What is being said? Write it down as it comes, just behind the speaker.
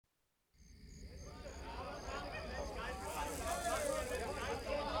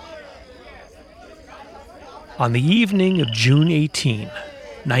On the evening of June 18,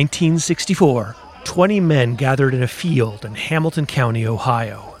 1964, 20 men gathered in a field in Hamilton County,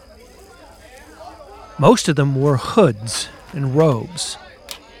 Ohio. Most of them wore hoods and robes.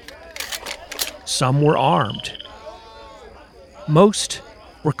 Some were armed. Most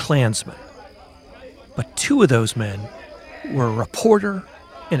were Klansmen. But two of those men were a reporter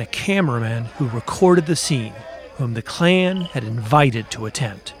and a cameraman who recorded the scene, whom the Klan had invited to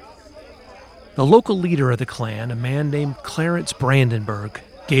attend. The local leader of the Klan, a man named Clarence Brandenburg,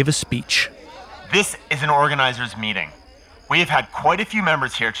 gave a speech. This is an organizers' meeting. We have had quite a few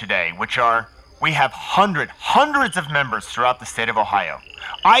members here today, we have hundreds of members throughout the state of Ohio.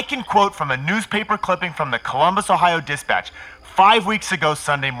 I can quote from a newspaper clipping from the Columbus, Ohio Dispatch 5 weeks ago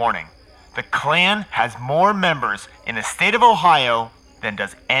Sunday morning. The Klan has more members in the state of Ohio than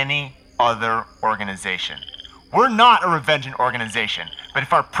does any other organization. We're not a revenging organization, but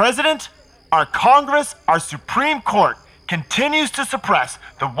if our president, our Congress, our Supreme Court continues to suppress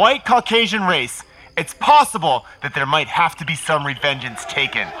the white Caucasian race, it's possible that there might have to be some revengeance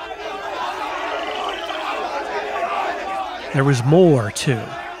taken. There was more, too.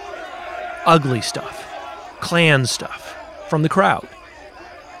 Ugly stuff, Klan stuff, from the crowd.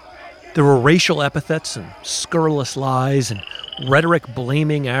 There were racial epithets and scurrilous lies and rhetoric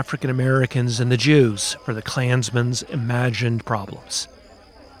blaming African Americans and the Jews for the Klansmen's imagined problems,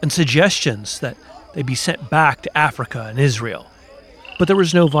 and suggestions that they be sent back to Africa and Israel. But there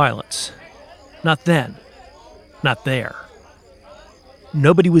was no violence. Not then. Not there.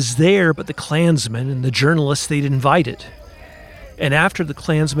 Nobody was there but the Klansmen and the journalists they'd invited. And after the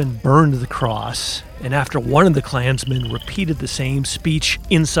Klansmen burned the cross, and after one of the Klansmen repeated the same speech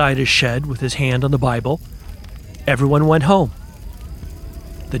inside his shed with his hand on the Bible, everyone went home.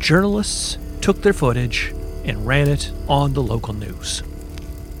 The journalists took their footage and ran it on the local news.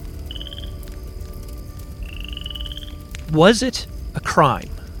 Was it a crime?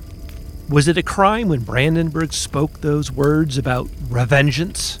 Was it a crime when Brandenburg spoke those words about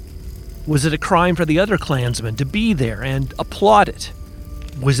revengeance? Was it a crime for the other Klansmen to be there and applaud it?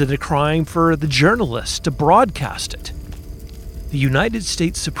 Was it a crime for the journalists to broadcast it? The United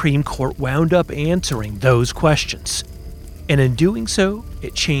States Supreme Court wound up answering those questions. And in doing so,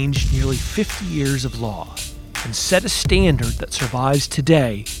 it changed nearly 50 years of law and set a standard that survives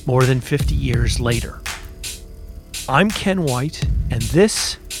today more than 50 years later. I'm Ken White, and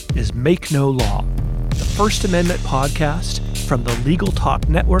this is Make No Law, the First Amendment podcast from the Legal Talk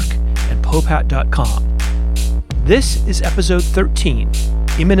Network and Popat.com. This is episode 13,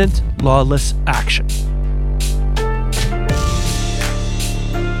 Imminent Lawless Action.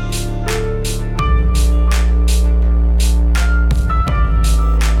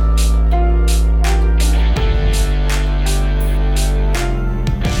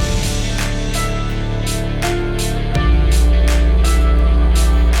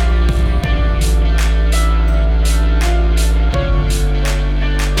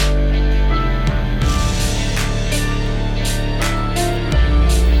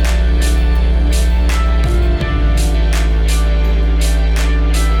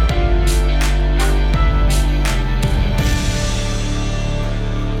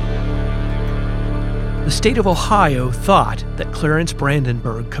 The state of Ohio thought that Clarence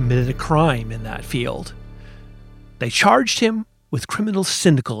Brandenburg committed a crime in that field. They charged him with criminal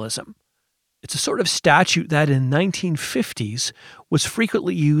syndicalism. It's a sort of statute that in the 1950s was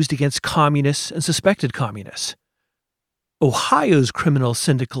frequently used against communists and suspected communists. Ohio's criminal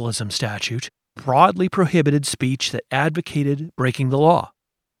syndicalism statute broadly prohibited speech that advocated breaking the law.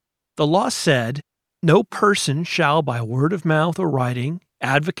 The law said, "No person shall by word of mouth or writing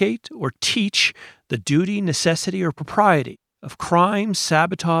advocate or teach the duty, necessity, or propriety of crime,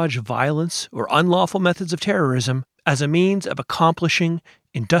 sabotage, violence, or unlawful methods of terrorism as a means of accomplishing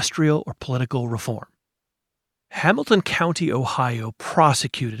industrial or political reform." Hamilton County, Ohio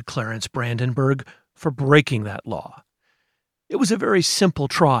prosecuted Clarence Brandenburg for breaking that law. It was a very simple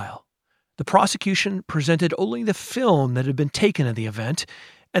trial. The prosecution presented only the film that had been taken of the event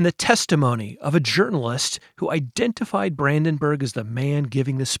and the testimony of a journalist who identified Brandenburg as the man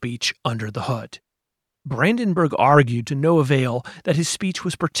giving the speech under the hood. Brandenburg argued to no avail that his speech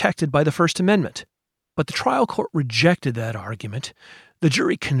was protected by the First Amendment, but the trial court rejected that argument. The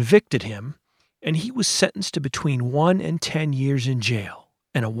jury convicted him, and he was sentenced to between 1 and 10 years in jail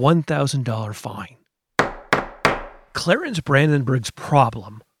and a $1,000 fine. Clarence Brandenburg's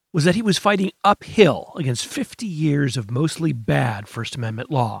problem was that he was fighting uphill against 50 years of mostly bad First Amendment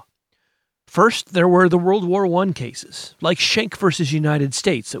law. First, there were the World War I cases, like Schenck versus United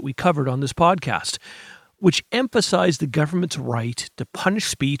States that we covered on this podcast, which emphasized the government's right to punish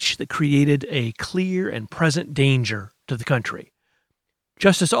speech that created a clear and present danger to the country.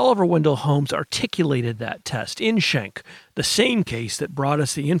 Justice Oliver Wendell Holmes articulated that test in Schenck, the same case that brought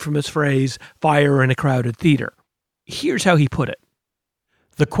us the infamous phrase, "fire in a crowded theater." Here's how he put it.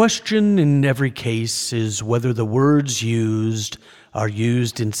 The question in every case is whether the words used are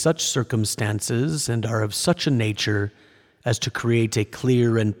used in such circumstances and are of such a nature as to create a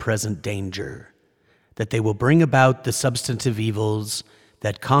clear and present danger, that they will bring about the substantive evils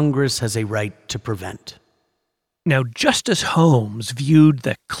that Congress has a right to prevent. Now, Justice Holmes viewed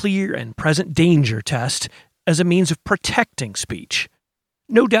the clear and present danger test as a means of protecting speech.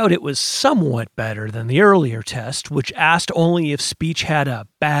 No doubt it was somewhat better than the earlier test, which asked only if speech had a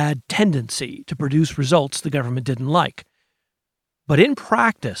bad tendency to produce results the government didn't like. But in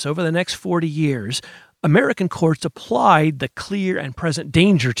practice, over the next 40 years, American courts applied the clear and present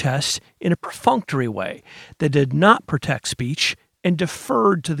danger test in a perfunctory way that did not protect speech and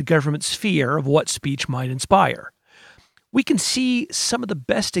deferred to the government's fear of what speech might inspire. We can see some of the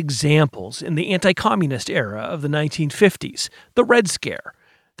best examples in the anti-communist era of the 1950s, the Red Scare,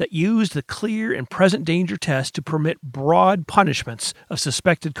 that used the clear and present danger test to permit broad punishments of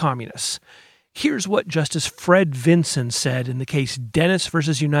suspected communists. Here's what Justice Fred Vinson said in the case Dennis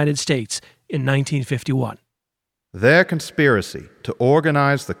versus United States in 1951. Their conspiracy to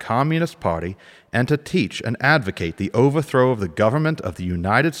organize the Communist Party and to teach and advocate the overthrow of the government of the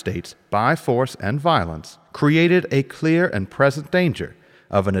United States by force and violence created a clear and present danger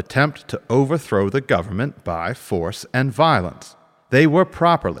of an attempt to overthrow the government by force and violence. They were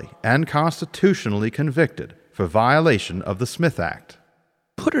properly and constitutionally convicted for violation of the Smith Act.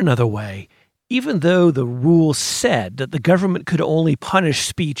 Put another way, even though the rule said that the government could only punish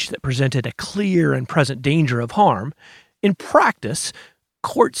speech that presented a clear and present danger of harm, in practice,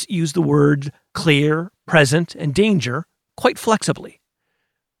 courts use the words clear, present, and danger quite flexibly.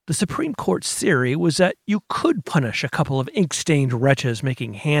 The Supreme Court's theory was that you could punish a couple of ink-stained wretches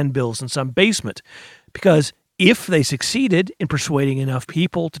making handbills in some basement, because if they succeeded in persuading enough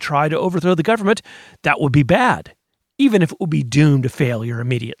people to try to overthrow the government, that would be bad, even if it would be doomed to failure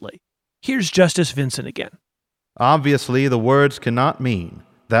immediately. Here's Justice Vinson again. Obviously, the words cannot mean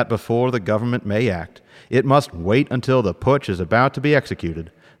that before the government may act, it must wait until the putsch is about to be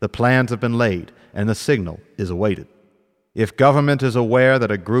executed, the plans have been laid, and the signal is awaited. If government is aware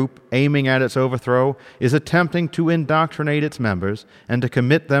that a group aiming at its overthrow is attempting to indoctrinate its members and to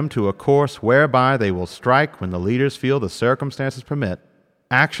commit them to a course whereby they will strike when the leaders feel the circumstances permit,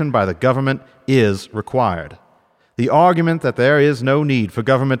 action by the government is required. The argument that there is no need for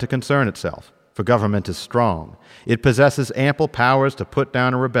government to concern itself, for government is strong. It possesses ample powers to put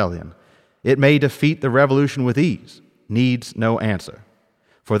down a rebellion. It may defeat the revolution with ease, needs no answer.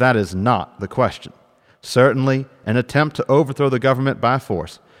 For that is not the question. Certainly, an attempt to overthrow the government by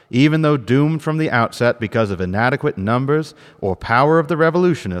force, even though doomed from the outset because of inadequate numbers or power of the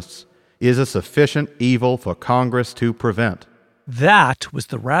revolutionists, is a sufficient evil for Congress to prevent. That was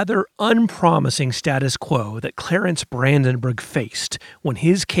the rather unpromising status quo that Clarence Brandenburg faced when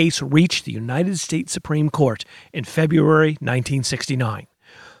his case reached the United States Supreme Court in February 1969.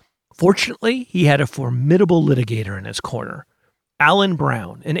 Fortunately, he had a formidable litigator in his corner, Alan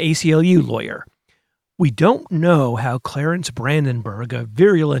Brown, an ACLU lawyer. We don't know how Clarence Brandenburg, a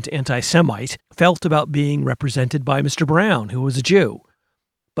virulent anti-Semite, felt about being represented by Mr. Brown, who was a Jew.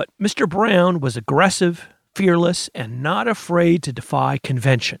 But Mr. Brown was aggressive, fearless, and not afraid to defy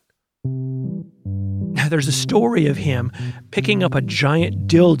convention. Now, there's a story of him picking up a giant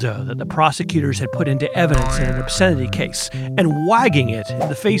dildo that the prosecutors had put into evidence in an obscenity case and wagging it in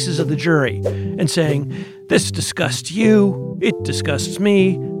the faces of the jury and saying, "This disgusts you, it disgusts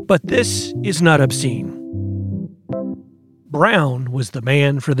me, but this is not obscene." Brown was the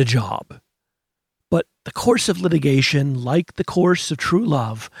man for the job. But the course of litigation, like the course of true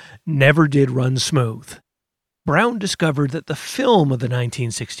love, never did run smooth. Brown discovered that the film of the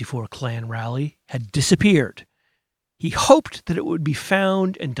 1964 Klan rally had disappeared. He hoped that it would be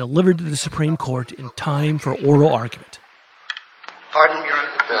found and delivered to the Supreme Court in time for oral argument. Pardon, Your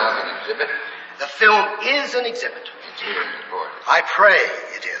Honor? The film an exhibit? The film is an exhibit. It's here in the court. I pray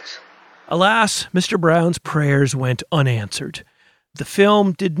it is. Alas, Mr. Brown's prayers went unanswered. The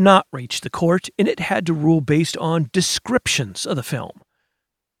film did not reach the court, and it had to rule based on descriptions of the film.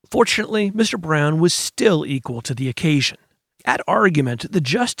 Fortunately, Mr. Brown was still equal to the occasion. At argument, the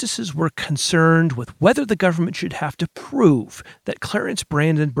justices were concerned with whether the government should have to prove that Clarence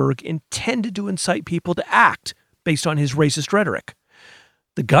Brandenburg intended to incite people to act based on his racist rhetoric.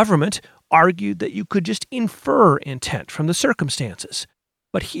 The government argued that you could just infer intent from the circumstances.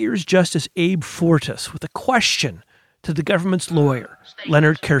 But here's Justice Abe Fortas with a question to the government's lawyer,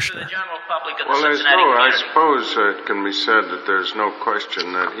 Leonard Kirshner. Well, I suppose it can be said that there's no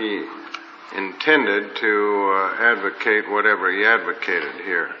question that he intended to advocate whatever he advocated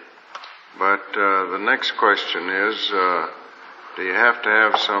here. But the next question is, do you have to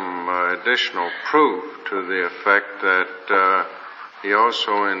have some additional proof to the effect that he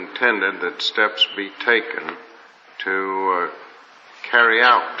also intended that steps be taken to carry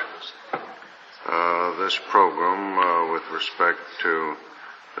out this program with respect to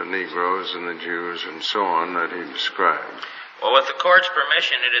the Negroes and the Jews and so on that he described? Well, with the court's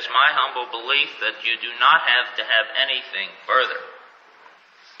permission, it is my humble belief that you do not have to have anything further.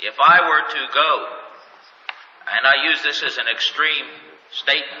 If I were to go, and I use this as an extreme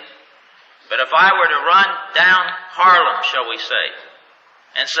statement, but if I were to run down Harlem, shall we say,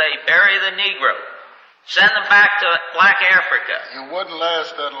 and say, bury the Negro, send them back to Black Africa. You wouldn't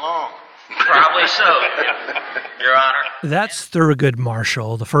last that long. Probably so, Your Honor. That's Thurgood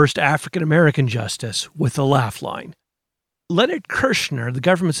Marshall, the first African-American justice, with the laugh line. Leonard Kirshner, the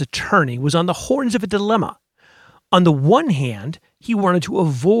government's attorney, was on the horns of a dilemma. On the one hand, he wanted to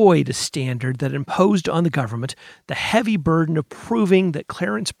avoid a standard that imposed on the government the heavy burden of proving that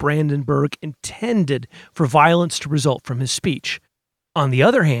Clarence Brandenburg intended for violence to result from his speech. On the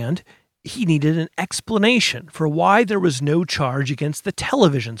other hand, he needed an explanation for why there was no charge against the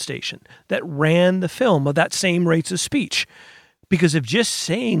television station that ran the film of that same racist speech. Because if just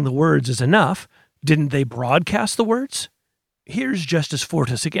saying the words is enough, didn't they broadcast the words? Here's Justice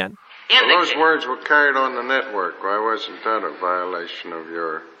Fortas again. Well, those words were carried on the network. Why wasn't that a violation of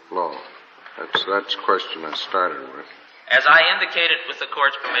your law? That's the question I started with. As I indicated with the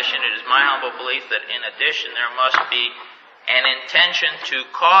court's permission, it is my humble belief that in addition there must be an intention to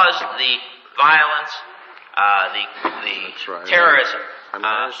cause the violence, the terrorism.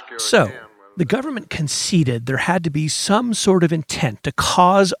 So, the government conceded there had to be some sort of intent to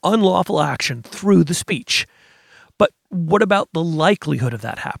cause unlawful action through the speech. But what about the likelihood of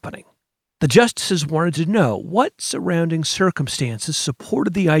that happening? The justices wanted to know what surrounding circumstances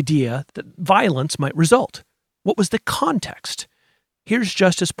supported the idea that violence might result. What was the context? Here's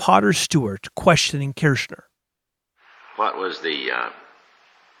Justice Potter Stewart questioning Kirshner. What was the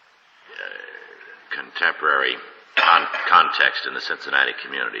contemporary context in the Cincinnati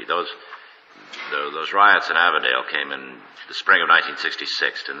community? Those riots in Avondale came in the spring of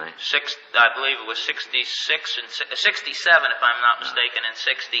 1966, didn't they? I believe it was 66 and 67, if I'm not mistaken, and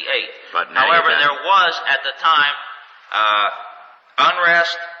 68. But however, there was at the time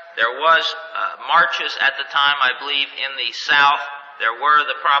unrest. There was marches at the time, I believe, in the South. There were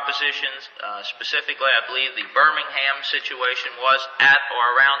the propositions, specifically, I believe the Birmingham situation was at or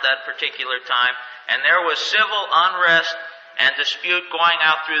around that particular time, and there was civil unrest and dispute going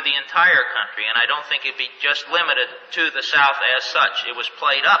out through the entire country, and I don't think it'd be just limited to the South as such. It was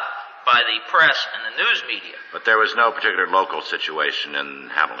played up by the press and the news media. But there was no particular local situation in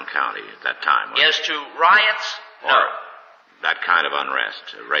Hamilton County at that time, was As to riots, no. That kind of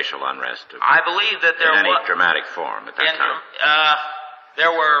unrest, racial unrest. I believe that there was... In any dramatic form at that time. There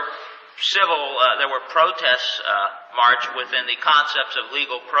were there were protests march within the concepts of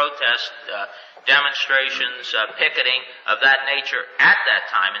legal protest, demonstrations, picketing of that nature at that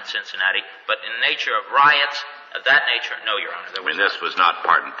time in Cincinnati, but in the nature of riots of that nature, no, Your Honor. This was not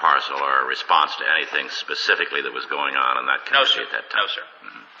part and parcel or a response to anything specifically that was going on in that community at that time? No, sir.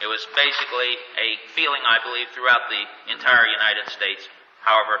 Mm-hmm. It was basically a feeling, I believe, throughout the entire United States,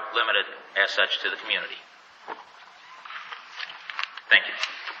 however limited as such to the community. Thank you.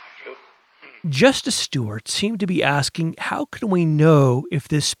 Justice Stewart seemed to be asking, how can we know if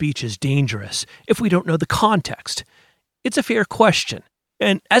this speech is dangerous if we don't know the context? It's a fair question.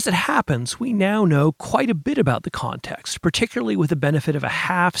 And as it happens, we now know quite a bit about the context, particularly with the benefit of a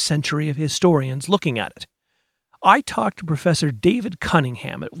half-century of historians looking at it. I talked to Professor David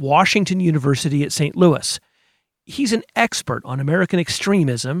Cunningham at Washington University at St. Louis. He's an expert on American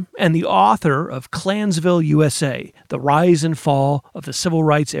extremism and the author of Klansville, USA, The Rise and Fall of the Civil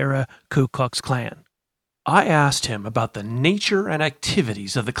Rights Era Ku Klux Klan. I asked him about the nature and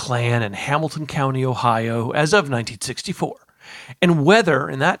activities of the Klan in Hamilton County, Ohio, as of 1964, and whether,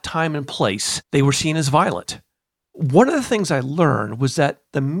 in that time and place, they were seen as violent. One of the things I learned was that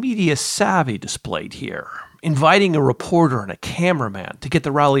the media savvy displayed here, inviting a reporter and a cameraman to get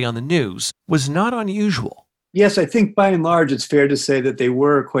the rally on the news, was not unusual. Yes, I think by and large, it's fair to say that they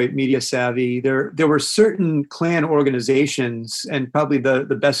were quite media savvy. There were certain Klan organizations, and probably the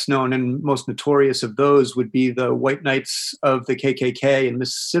best known and most notorious of those would be the White Knights of the KKK in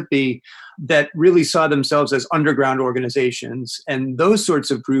Mississippi, that really saw themselves as underground organizations. And those sorts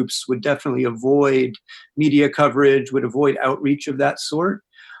of groups would definitely avoid media coverage, would avoid outreach of that sort.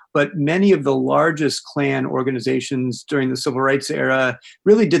 But many of the largest Klan organizations during the Civil Rights era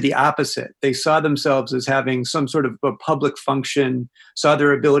really did the opposite. They saw themselves as having some sort of a public function, saw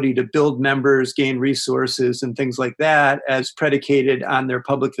their ability to build members, gain resources, and things like that as predicated on their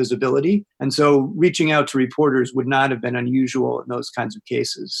public visibility. And so reaching out to reporters would not have been unusual in those kinds of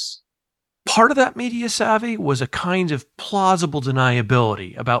cases. Part of that media savvy was a kind of plausible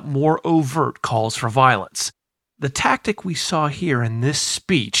deniability about more overt calls for violence. The tactic we saw here in this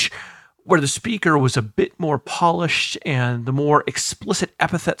speech, where the speaker was a bit more polished and the more explicit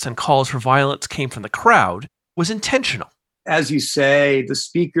epithets and calls for violence came from the crowd, was intentional. As you say, the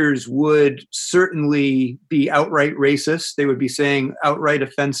speakers would certainly be outright racist. They would be saying outright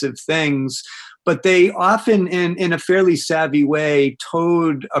offensive things, but they often, in a fairly savvy way,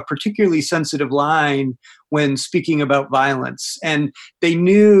 towed a particularly sensitive line when speaking about violence. And they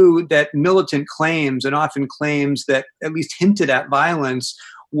knew that militant claims, and often claims that at least hinted at violence,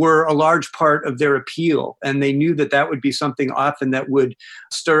 were a large part of their appeal. And they knew that that would be something often that would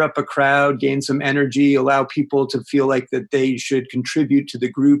stir up a crowd, gain some energy, allow people to feel like that they should contribute to the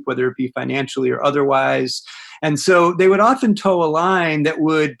group, whether it be financially or otherwise. And so they would often toe a line that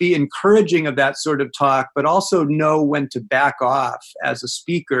would be encouraging of that sort of talk, but also know when to back off as a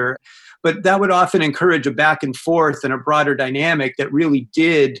speaker. But that would often encourage a back and forth and a broader dynamic that really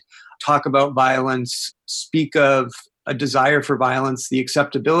did talk about violence, speak of a desire for violence, the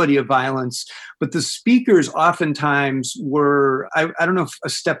acceptability of violence. But the speakers oftentimes were, I don't know if a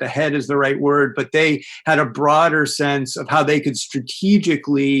step ahead is the right word, but they had a broader sense of how they could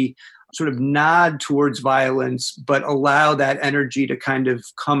strategically sort of nod towards violence, but allow that energy to kind of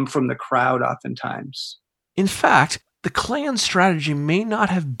come from the crowd oftentimes. In fact, the Klan's strategy may not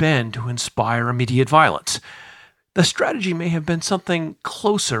have been to inspire immediate violence. The strategy may have been something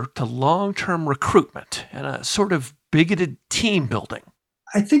closer to long-term recruitment and a sort of bigoted team building.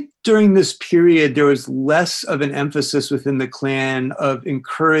 I think during this period, there was less of an emphasis within the Klan of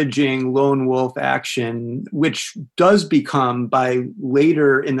encouraging lone wolf action, which does become, by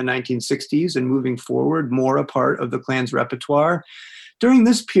later in the 1960s and moving forward, more a part of the Klan's repertoire. During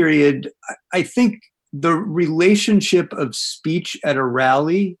this period, I think the relationship of speech at a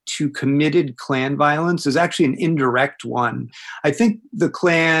rally to committed Klan violence is actually an indirect one. I think the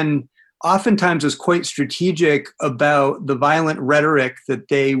Klan oftentimes was quite strategic about the violent rhetoric that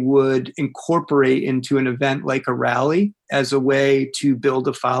they would incorporate into an event like a rally as a way to build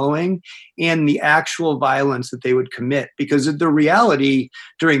a following, and the actual violence that they would commit. Because the reality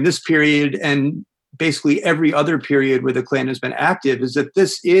during this period, and basically every other period where the Klan has been active, is that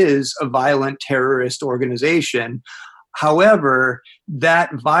this is a violent terrorist organization. However,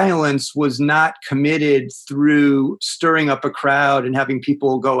 that violence was not committed through stirring up a crowd and having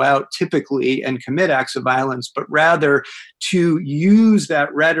people go out typically and commit acts of violence, but rather to use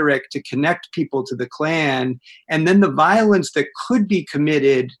that rhetoric to connect people to the Klan. And then the violence that could be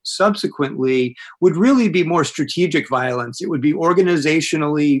committed subsequently would really be more strategic violence. It would be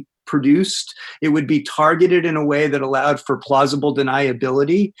organizationally produced. It would be targeted in a way that allowed for plausible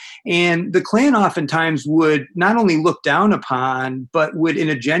deniability. And the Klan oftentimes would not only look down upon, but would in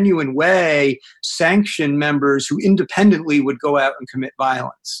a genuine way sanction members who independently would go out and commit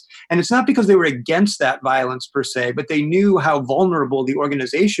violence. And it's not because they were against that violence per se, but they knew how vulnerable the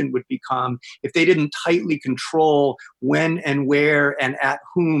organization would become if they didn't tightly control when and where and at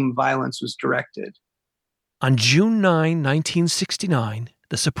whom violence was directed. On June 9, 1969,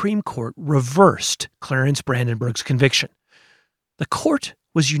 the Supreme Court reversed Clarence Brandenburg's conviction. The court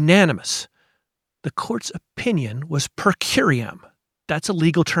was unanimous. The court's opinion was per curiam. That's a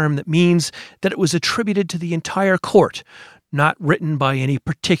legal term that means that it was attributed to the entire court, not written by any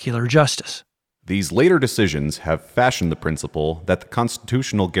particular justice. These later decisions have fashioned the principle that the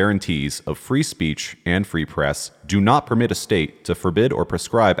constitutional guarantees of free speech and free press do not permit a state to forbid or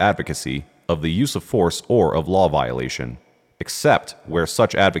prescribe advocacy of the use of force or of law violation, except where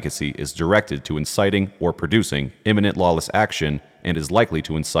such advocacy is directed to inciting or producing imminent lawless action and is likely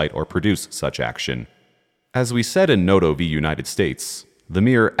to incite or produce such action. As we said in Noto v. United States, the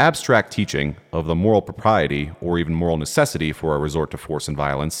mere abstract teaching of the moral propriety or even moral necessity for a resort to force and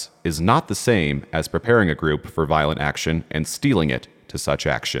violence is not the same as preparing a group for violent action and steeling it to such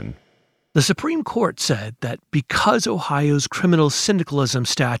action. The Supreme Court said that because Ohio's criminal syndicalism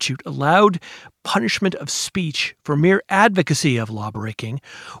statute allowed punishment of speech for mere advocacy of lawbreaking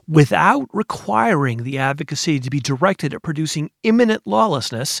without requiring the advocacy to be directed at producing imminent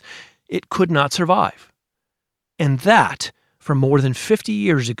lawlessness, it could not survive. And that, from more than 50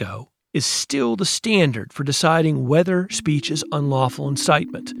 years ago, is still the standard for deciding whether speech is unlawful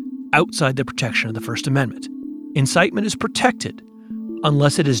incitement outside the protection of the First Amendment. Incitement is protected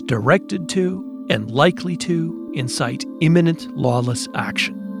unless it is directed to and likely to incite imminent lawless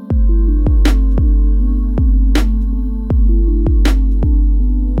action.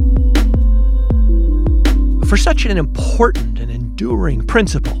 For such an important and enduring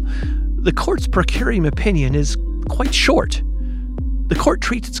principle, the court's per curiam opinion is quite short. The court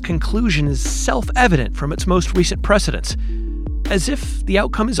treats its conclusion as self-evident from its most recent precedents, as if the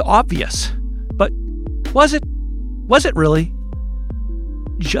outcome is obvious. But was it? Was it really?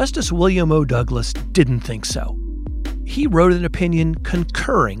 Justice William O. Douglas didn't think so. He wrote an opinion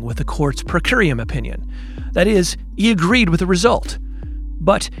concurring with the court's per curiam opinion. That is, he agreed with the result.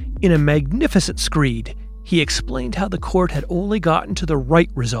 But in a magnificent screed, he explained how the court had only gotten to the right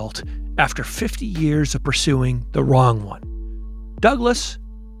result after 50 years of pursuing the wrong one. Douglas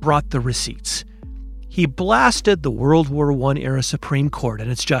brought the receipts. He blasted the World War I-era Supreme Court and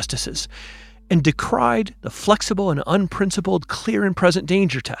its justices, and decried the flexible and unprincipled clear and present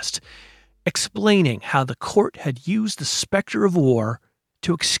danger test, explaining how the court had used the specter of war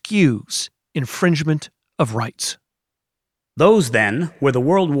to excuse infringement of rights. Those, then, were the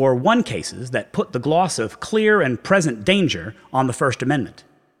World War I cases that put the gloss of clear and present danger on the First Amendment.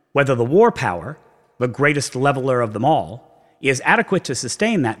 Whether the war power, the greatest leveler of them all, is adequate to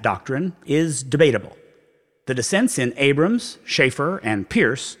sustain that doctrine is debatable. The dissents in Abrams, Schaeffer, and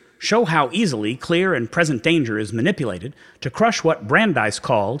Pierce show how easily clear and present danger is manipulated to crush what Brandeis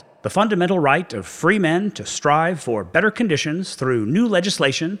called the fundamental right of free men to strive for better conditions through new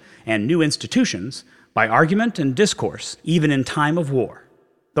legislation and new institutions by argument and discourse, even in time of war.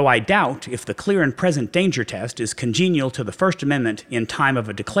 Though I doubt if the clear and present danger test is congenial to the First Amendment in time of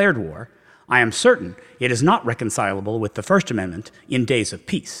a declared war, I am certain it is not reconcilable with the First Amendment in days of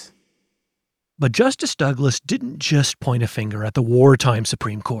peace. But Justice Douglas didn't just point a finger at the wartime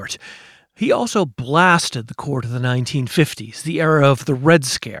Supreme Court. He also blasted the court of the 1950s, the era of the Red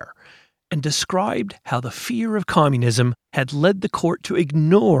Scare, and described how the fear of communism had led the court to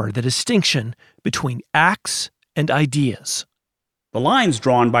ignore the distinction between acts and ideas. The lines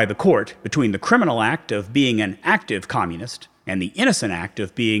drawn by the court between the criminal act of being an active communist and the innocent act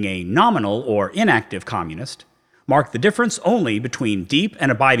of being a nominal or inactive communist mark the difference only between deep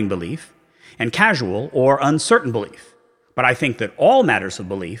and abiding belief and casual or uncertain belief. But I think that all matters of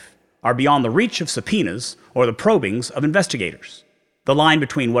belief are beyond the reach of subpoenas or the probings of investigators. The line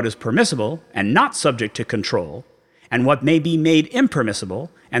between what is permissible and not subject to control and what may be made impermissible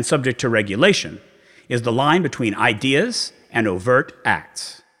and subject to regulation is the line between ideas and overt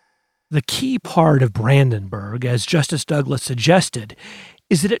acts. The key part of Brandenburg, as Justice Douglas suggested,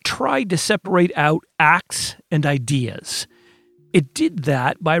 is that it tried to separate out acts and ideas. It did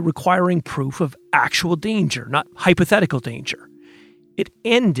that by requiring proof of actual danger, not hypothetical danger. It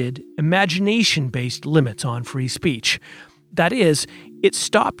ended imagination-based limits on free speech. That is, it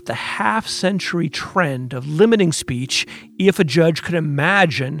stopped the half-century trend of limiting speech if a judge could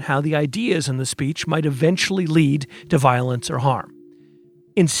imagine how the ideas in the speech might eventually lead to violence or harm.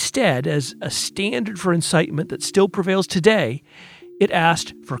 Instead, as a standard for incitement that still prevails today, it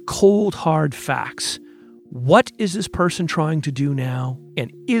asked for cold, hard facts. What is this person trying to do now, and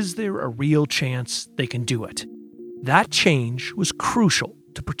is there a real chance they can do it? That change was crucial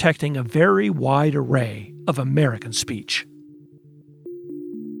to protecting a very wide array of American speech.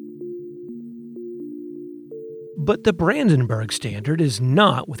 But the Brandenburg Standard is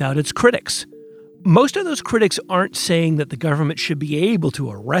not without its critics. Most of those critics aren't saying that the government should be able to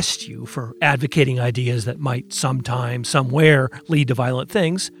arrest you for advocating ideas that might sometime, somewhere, lead to violent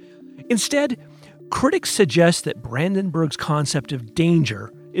things. Instead, critics suggest that Brandenburg's concept of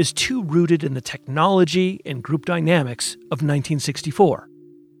danger is too rooted in the technology and group dynamics of 1964.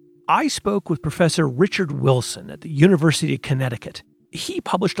 I spoke with Professor Richard Wilson at the University of Connecticut. He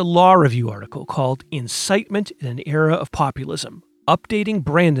published a law review article called Incitement in an Era of Populism, Updating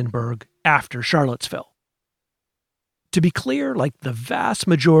Brandenburg After Charlottesville. To be clear, like the vast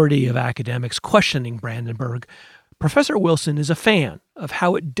majority of academics questioning Brandenburg, Professor Wilson is a fan of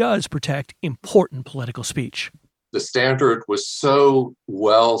how it does protect important political speech. The standard was so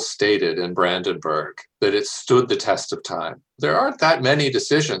well stated in Brandenburg that it stood the test of time. There aren't that many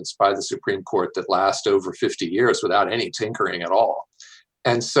decisions by the Supreme Court that last over 50 years without any tinkering at all.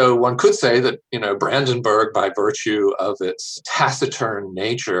 And so one could say that, Brandenburg, by virtue of its taciturn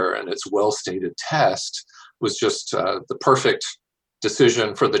nature and its well-stated test, was just the perfect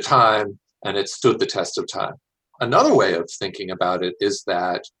decision for the time, and it stood the test of time. Another way of thinking about it is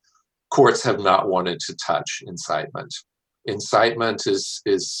that courts have not wanted to touch incitement. Incitement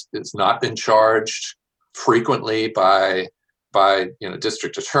is not been charged frequently by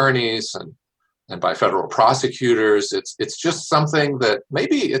district attorneys and by federal prosecutors. It's just something that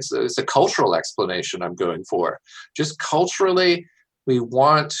maybe it's a cultural explanation I'm going for. Just culturally, we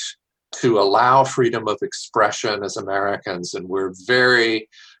want to allow freedom of expression as Americans, and we're very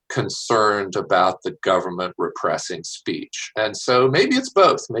concerned about the government repressing speech. And so maybe it's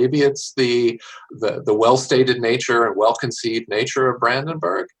both. Maybe it's the well-stated nature and well-conceived nature of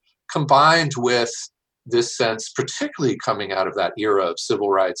Brandenburg, combined with this sense, particularly coming out of that era of civil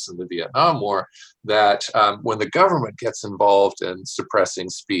rights and the Vietnam War, that when the government gets involved in suppressing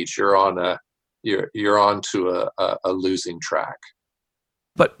speech, you're on to a losing track.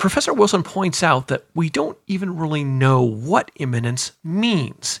 But Professor Wilson points out that we don't even really know what imminence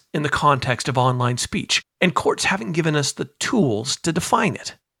means in the context of online speech, and courts haven't given us the tools to define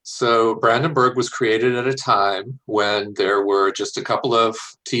it. So Brandenburg was created at a time when there were just a couple of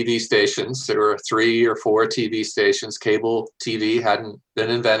TV stations. There were 3 or 4 TV stations. Cable TV hadn't been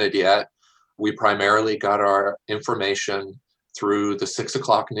invented yet. We primarily got our information through the 6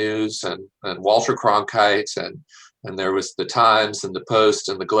 o'clock news and Walter Cronkite, and there was the Times and the Post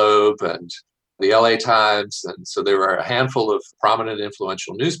and the Globe and the LA Times. And so there were a handful of prominent,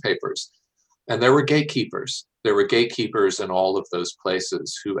 influential newspapers. And there were gatekeepers. There were gatekeepers in all of those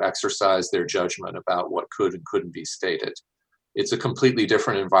places who exercised their judgment about what could and couldn't be stated. It's a completely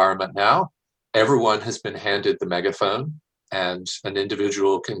different environment now. Everyone has been handed the megaphone, and an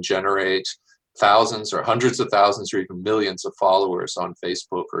individual can generate thousands or hundreds of thousands or even millions of followers on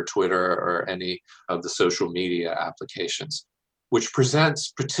Facebook or Twitter or any of the social media applications, which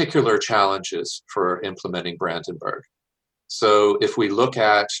presents particular challenges for implementing Brandenburg. So if we look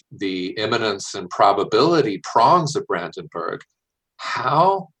at the imminence and probability prongs of Brandenburg,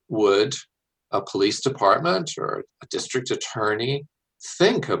 how would a police department or a district attorney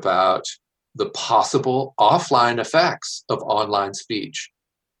think about the possible offline effects of online speech,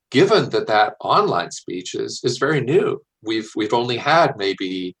 given that online speech is very new? We've only had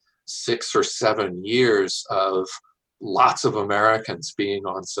maybe 6 or 7 years of lots of Americans being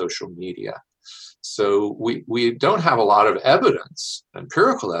on social media. So we don't have a lot of evidence,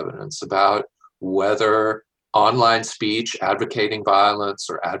 empirical evidence, about whether online speech advocating violence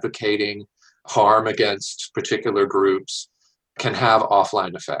or advocating harm against particular groups can have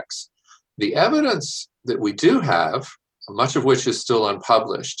offline effects. The evidence that we do have, much of which is still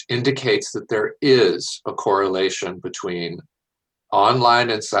unpublished, indicates that there is a correlation between online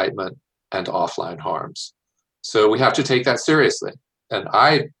incitement and offline harms. So we have to take that seriously. And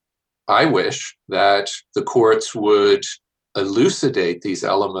I wish that the courts would elucidate these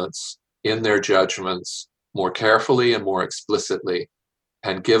elements in their judgments more carefully and more explicitly,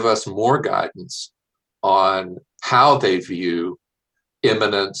 and give us more guidance on how they view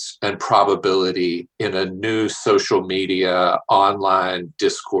imminence and probability in a new social media online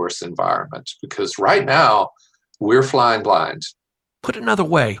discourse environment. Because right now, we're flying blind. Put another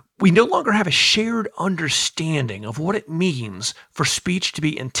way, we no longer have a shared understanding of what it means for speech to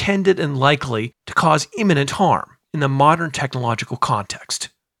be intended and likely to cause imminent harm in the modern technological context.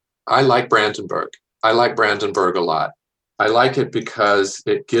 I like Brandenburg. I like Brandenburg a lot. I like it because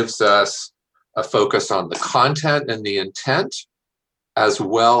it gives us a focus on the content and the intent, as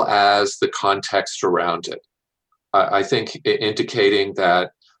well as the context around it. I think indicating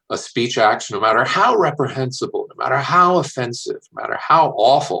that a speech action, no matter how reprehensible, no matter how offensive, no matter how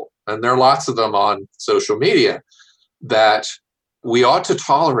awful, and there are lots of them on social media, that we ought to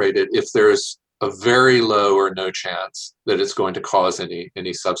tolerate it if there's a very low or no chance that it's going to cause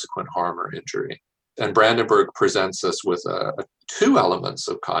any subsequent harm or injury. And Brandenburg presents us with 2 elements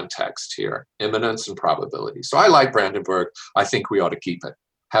of context here, imminence and probability. So I like Brandenburg. I think we ought to keep it.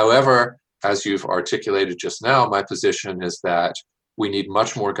 However, as you've articulated just now, my position is that we need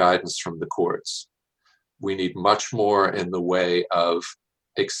much more guidance from the courts. We need much more in the way of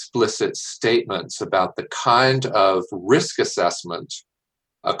explicit statements about the kind of risk assessment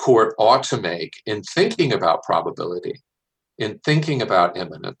a court ought to make in thinking about probability, in thinking about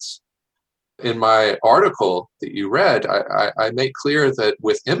imminence. In my article that you read, I make clear that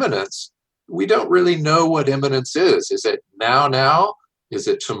with imminence, we don't really know what imminence is. Is it now? Is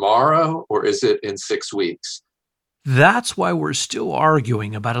it tomorrow? Or is it in 6 weeks? That's why we're still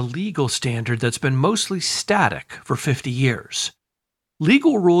arguing about a legal standard that's been mostly static for 50 years.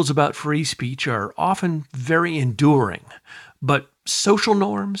 Legal rules about free speech are often very enduring, but social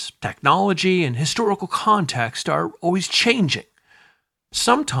norms, technology, and historical context are always changing.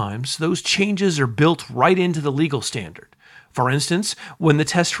 Sometimes those changes are built right into the legal standard. For instance, when the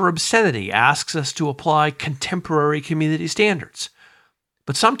test for obscenity asks us to apply contemporary community standards.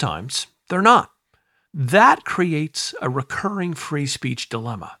 But sometimes they're not. That creates a recurring free speech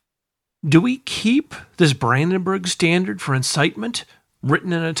dilemma. Do we keep this Brandenburg Standard for incitement,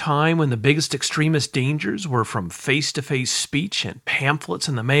 written in a time when the biggest extremist dangers were from face-to-face speech and pamphlets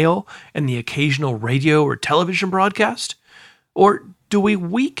in the mail and the occasional radio or television broadcast? Or do we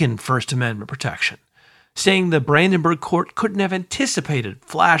weaken First Amendment protection, saying the Brandenburg Court couldn't have anticipated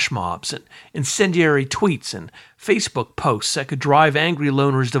flash mobs and incendiary tweets and Facebook posts that could drive angry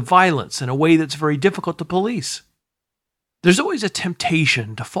loners to violence in a way that's very difficult to police? There's always a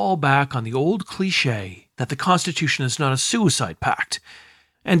temptation to fall back on the old cliché that the Constitution is not a suicide pact,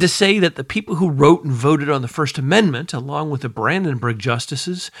 and to say that the people who wrote and voted on the First Amendment, along with the Brandenburg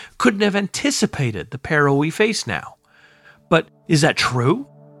justices, couldn't have anticipated the peril we face now. But is that true?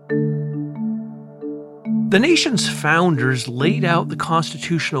 The nation's founders laid out the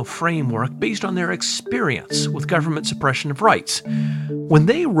constitutional framework based on their experience with government suppression of rights. When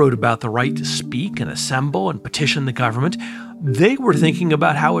they wrote about the right to speak and assemble and petition the government, they were thinking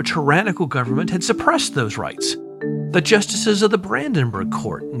about how a tyrannical government had suppressed those rights. The justices of the Brandenburg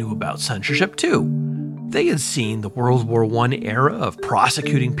Court knew about censorship too. They had seen the World War I era of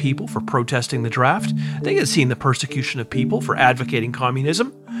prosecuting people for protesting the draft. They had seen the persecution of people for advocating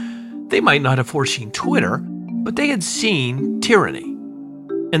communism. They might not have foreseen Twitter, but they had seen tyranny,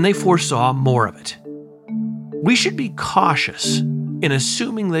 and they foresaw more of it. We should be cautious in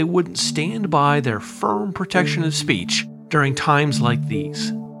assuming they wouldn't stand by their firm protection of speech during times like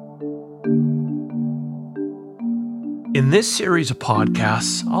these. In this series of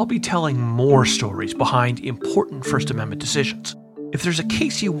podcasts, I'll be telling more stories behind important First Amendment decisions. If there's a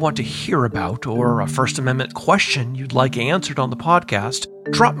case you want to hear about or a First Amendment question you'd like answered on the podcast,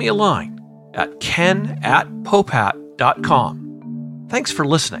 drop me a line at ken@popat.com. Thanks for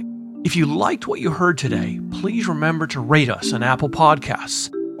listening. If you liked what you heard today, please remember to rate us on Apple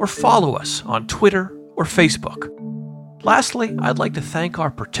Podcasts or follow us on Twitter or Facebook. Lastly, I'd like to thank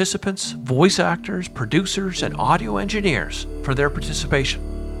our participants, voice actors, producers, and audio engineers for their participation.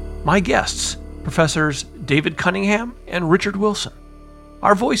 My guests, Professors David Cunningham and Richard Wilson.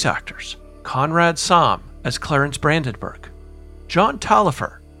 Our voice actors, Conrad Somm as Clarence Brandenburg, John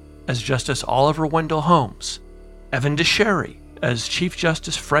Talifer as Justice Oliver Wendell Holmes, Evan DeSherry as Chief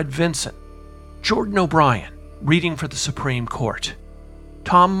Justice Fred Vinson, Jordan O'Brien, reading for the Supreme Court,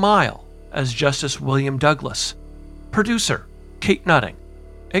 Tom Mile as Justice William Douglas, producer Kate Nutting,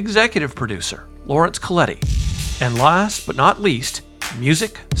 executive producer Lawrence Coletti, and last but not least,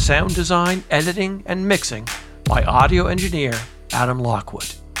 music, sound design, editing, and mixing by audio engineer Adam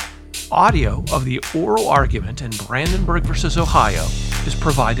Lockwood. Audio of the oral argument in Brandenburg v. Ohio is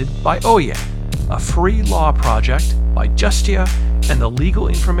provided by Oye, a free law project by Justia and the Legal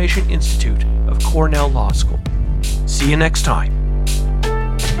Information Institute of Cornell Law School. See you next time.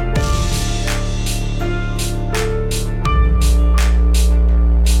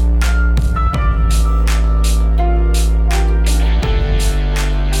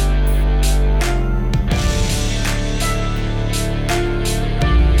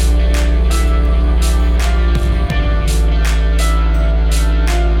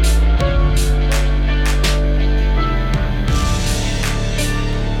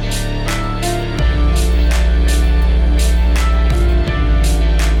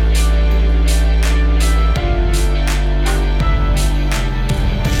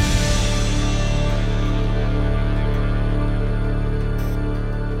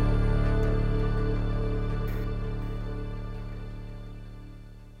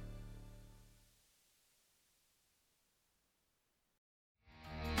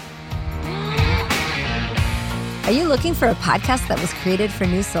 Are you looking for a podcast that was created for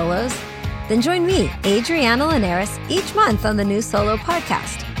new solos? Then join me, Adriana Linares, each month on the New Solo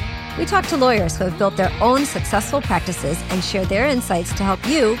Podcast. We talk to lawyers who have built their own successful practices and share their insights to help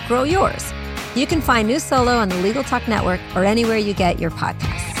you grow yours. You can find New Solo on the Legal Talk Network or anywhere you get your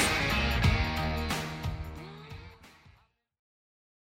podcasts.